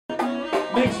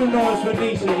Make some noise for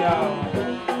Nisha, y'all.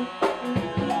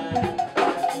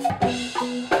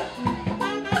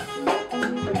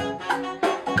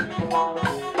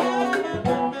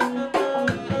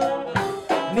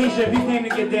 Nisha, if you came to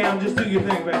get down, just do your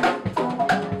thing, baby.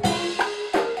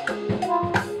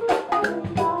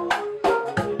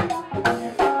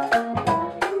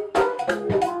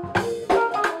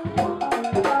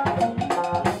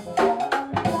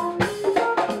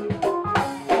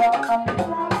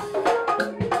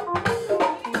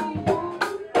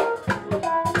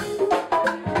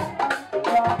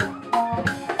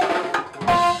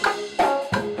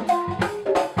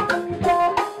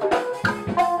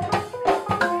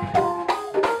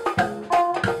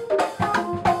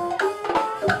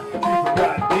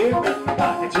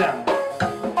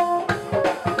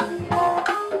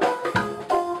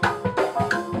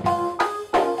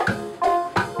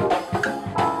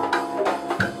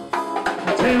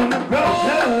 Tell me,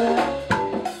 brother,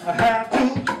 how do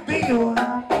you feel?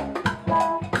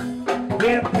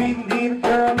 Well, people need a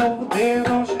girl over there,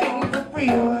 don't she ain't for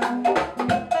real.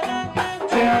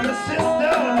 Tell me,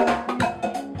 sister,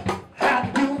 how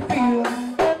do you feel?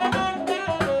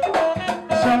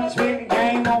 Something's been a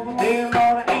game over there,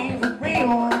 Lord, it ain't for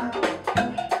real.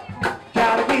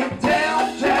 Gotta get down,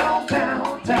 down,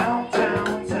 down, down,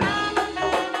 down, down.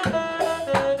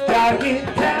 Gotta get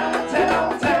down,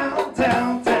 down, down,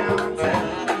 down, down, down.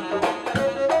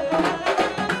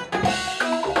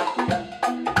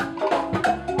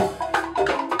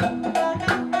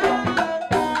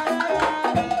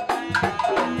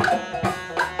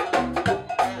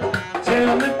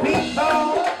 Tell me, people,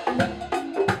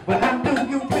 well, how do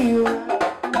you feel?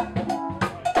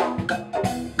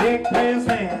 Big prayers,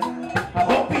 man, I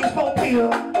hope he's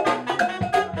fulfilled.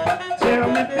 Tell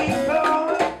me, people,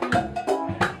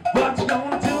 what you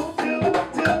gonna do?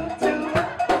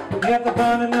 You have to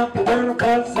burning up the dirt,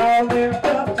 but it's all left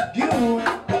up to you.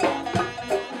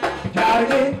 Gotta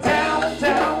get down,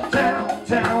 down, down,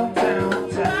 down, down,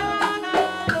 down.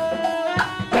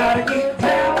 Gotta get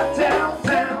down, down,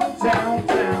 down, down,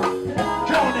 down.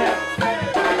 Come on now.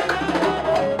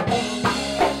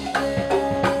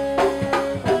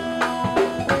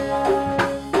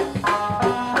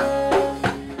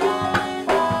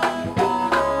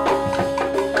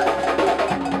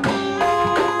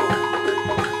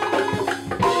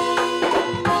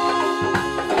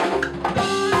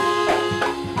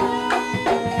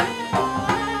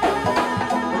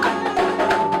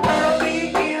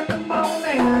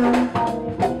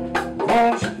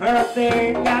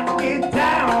 Birthday, got to get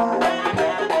down.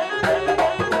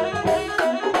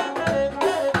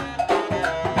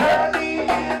 Early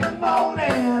in the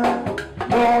morning,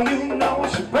 oh, you know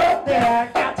it's your birthday, I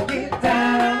got to get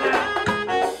down.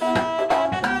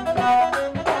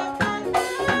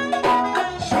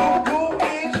 So cool,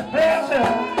 it's a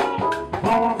pleasure.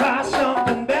 Wanna buy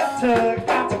something better,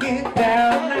 got to get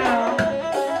down now.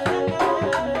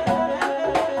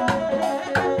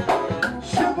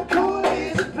 Super cool.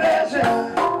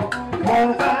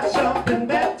 Wanna buy something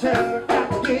better, got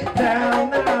to get down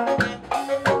now.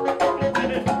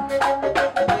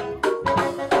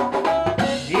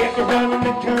 If you're running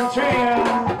the country,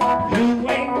 you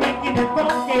ain't making it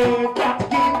funky, got to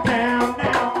get down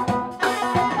now.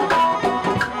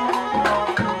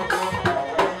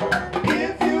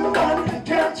 If you run the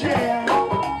country,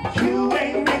 you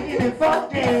ain't making it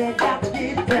funky, got to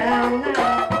get down now.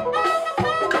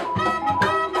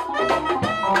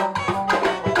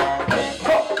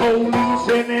 Police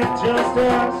and it's just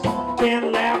us, can't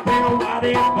laugh at why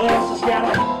they buses,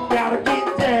 gotta get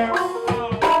down.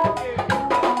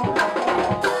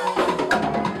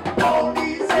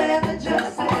 Police and the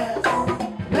justice,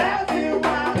 laughing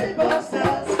while they bust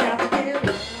us, gotta get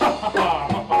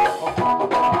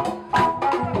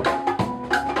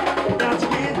got to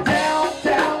get down,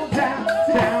 down, down,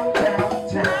 down, down,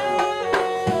 down.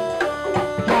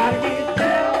 Gotta get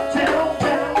down, down,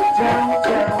 down, down,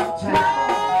 down, down.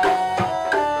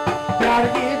 Gotta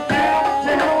get down,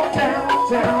 down, down,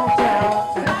 down, down,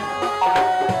 down.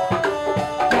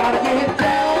 Gotta get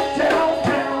down, down,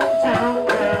 down, down,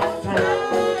 down, down.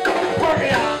 Work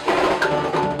it out.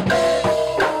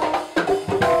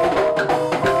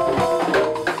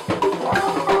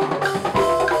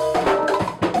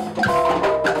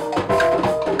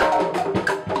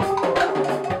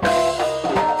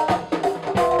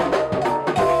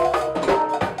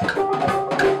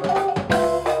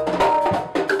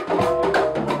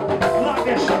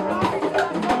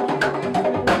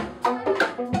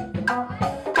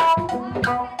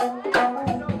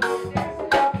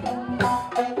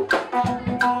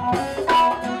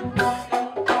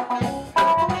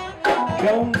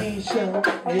 Misha,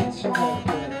 it's your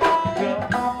birthday.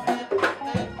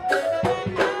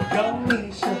 Go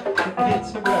Misha,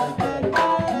 it's your birthday.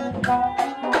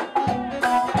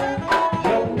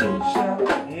 Go Misha,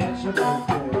 it's your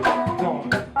birthday.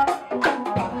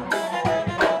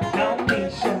 Go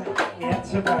Misha, it's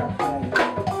your birthday.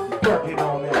 Work it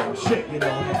on there, shake it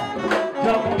on there.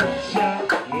 Go Misha,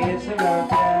 it's your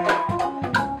birthday.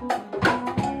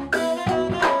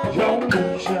 Go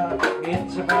Misha,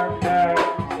 it's your birthday.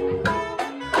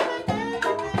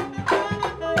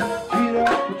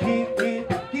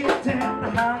 Get down,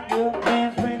 hot your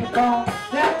hands, bring it on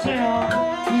that town.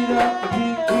 Get up,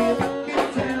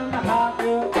 get down, hot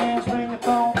your hands, bring it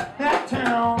on that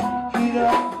town. Get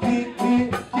up, get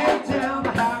down,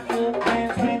 hot your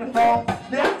hands, bring it on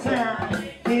that town.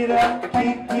 Get up,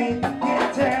 get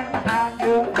down, hot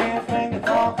your hands, bring it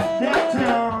on that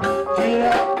town. Get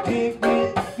up, get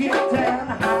down,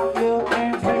 hot your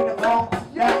hands, bring it on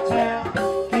that town.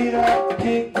 Get up,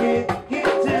 get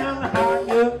down, hot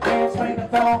your hands, bring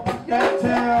it on that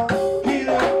town. Get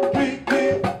up, get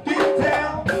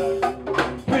down,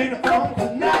 bring it on to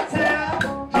that town.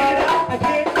 Get up,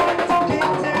 get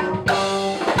down.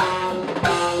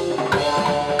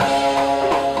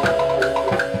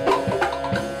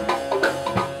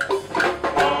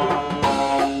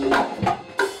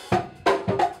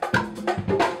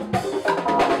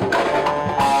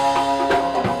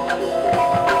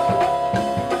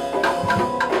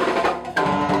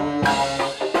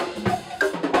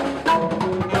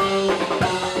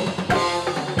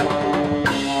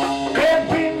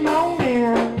 Every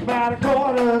morning, about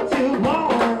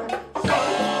 1:45,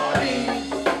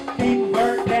 sardines, keep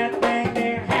work that thing,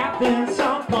 there happens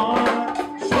some fun.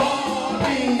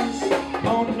 Sardines,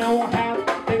 gonna know how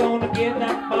they gonna get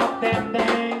up off that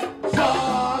thing.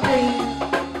 Sardines,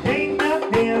 ain't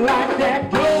nothing like that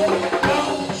good,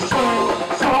 string.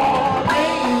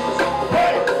 Sardines,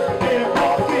 hey, they're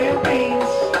walking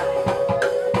beans.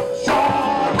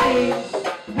 Sardines,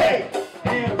 hey,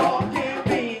 they're walking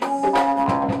beans.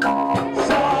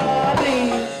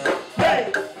 Sardines, hey,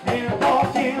 they're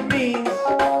walking beans.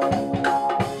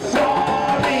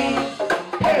 Sardines,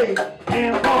 hey,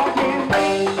 they're walking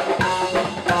beans.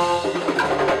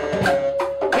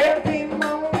 Every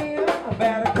morning,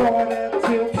 about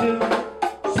 1:45.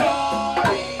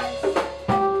 Sardines,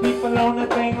 people on the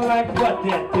thing like what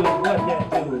that do, what that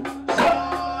do.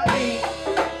 Sardines,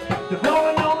 they're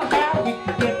blowing on how we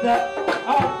can get that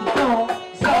off the phone.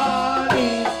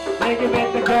 Sardines, they can bet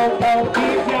the go,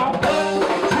 keep y'all butt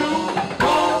to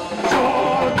on.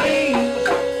 Sardines,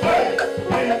 hey,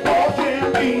 they're walking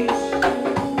beans.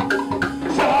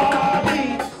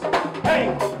 Sardines, hey,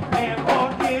 they're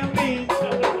walking beans.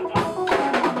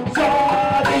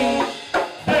 Sardines,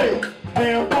 hey,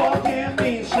 they're walking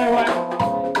beans. Say what?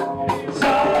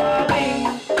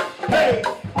 Sardines, hey,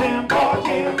 they're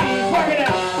walking beans. Work it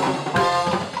out.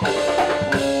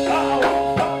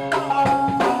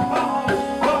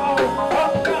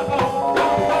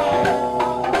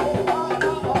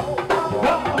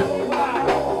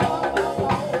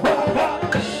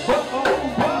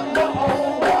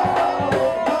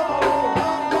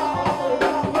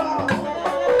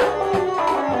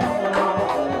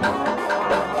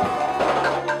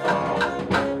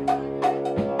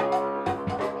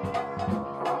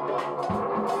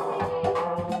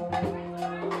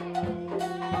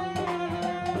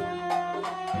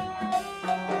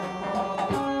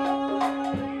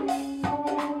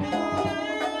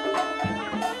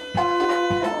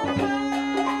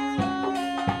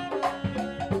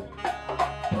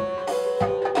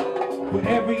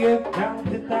 Wherever account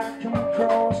that I come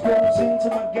across goes into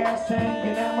my gas tank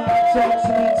and out my trucks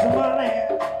and into my land.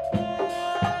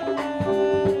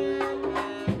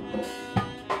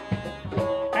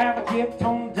 Have a gift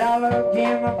on dollar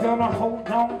again, I'm gonna hold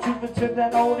on to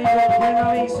that old ego when I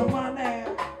need some money.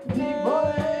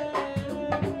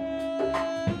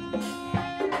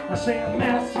 I say a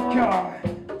MasterCard,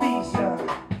 Visa,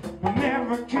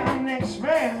 American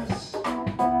Express.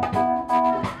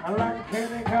 I like a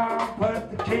credit card, but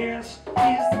the cash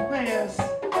is the best.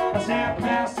 I say a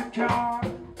MasterCard,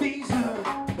 Visa,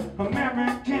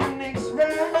 American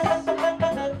Express.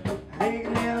 They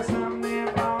can let us something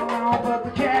wrong, but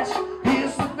the cash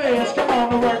is the best. Come on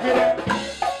to work it out.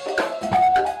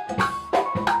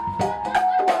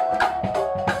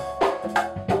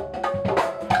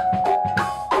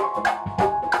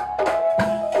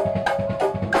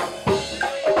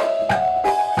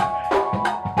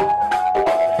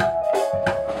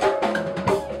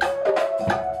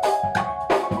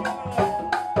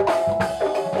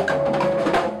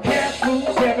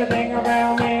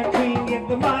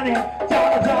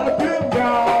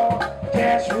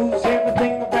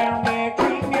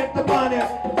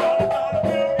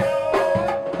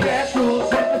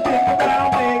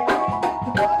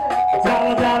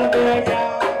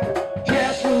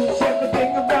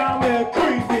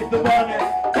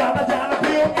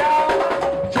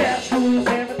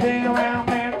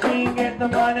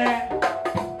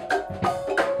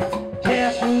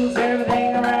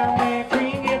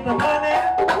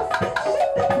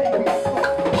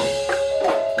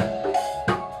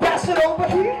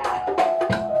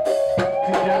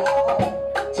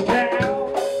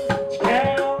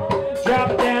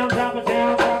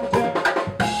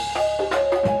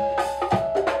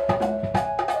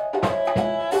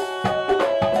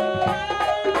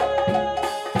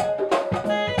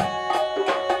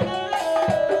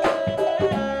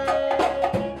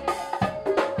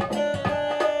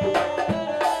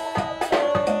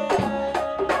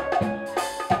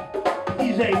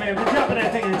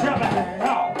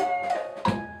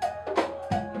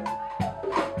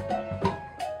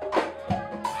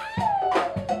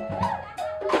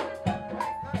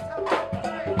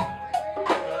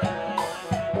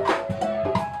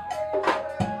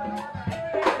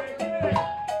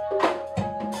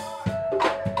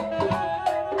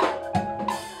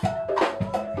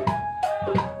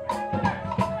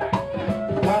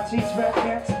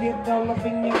 up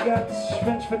in your guts.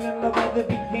 French vanilla with the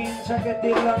pecan, chocolate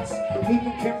deluxe.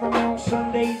 Even caramel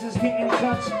Sundays is getting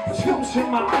touched. Scoops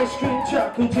in my ice cream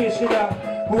truck, who dish it up?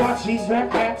 Watch these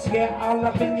rap rats get all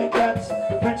up in your guts.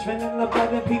 French vanilla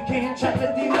butter pecan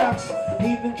chocolate deluxe.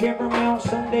 Even caramel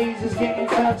Sundays is getting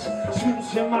touched.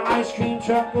 Scoops in my ice cream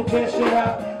truck, will dish it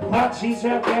up. Watch these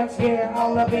rap rats get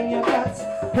all up in your guts.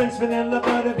 French vanilla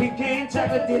butter pecan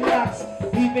chocolate deluxe.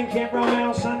 Even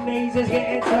caramel Sundays is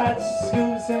getting touched.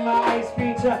 Scoops in my ice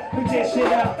cream truck, will dish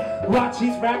it up. Watch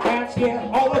these rap rats get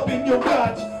all up in your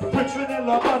guts. French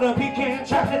vanilla butter pecan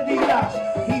chocolate deluxe.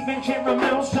 Even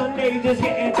caramel Sundays is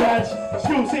getting touched.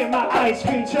 Scoops in my ice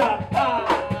cream truck. To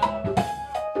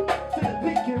the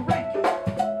pecan ranking.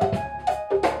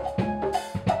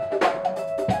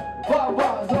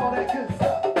 Bars, all that good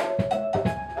stuff.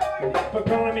 For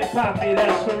calling me Poppy,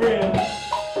 that's for real.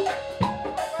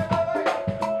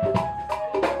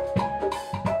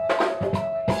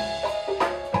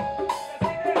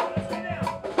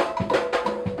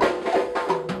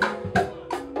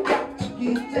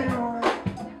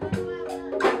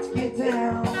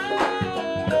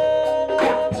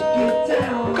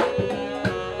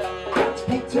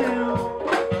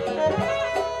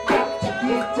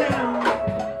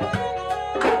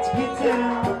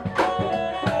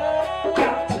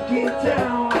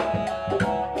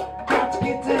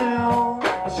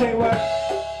 Say what?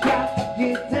 Got to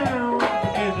get down,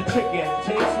 and the chicken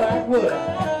tastes like wood.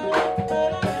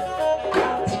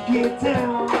 Got to get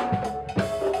down,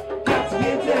 got to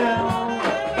get down.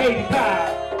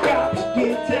 85, got to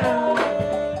get down.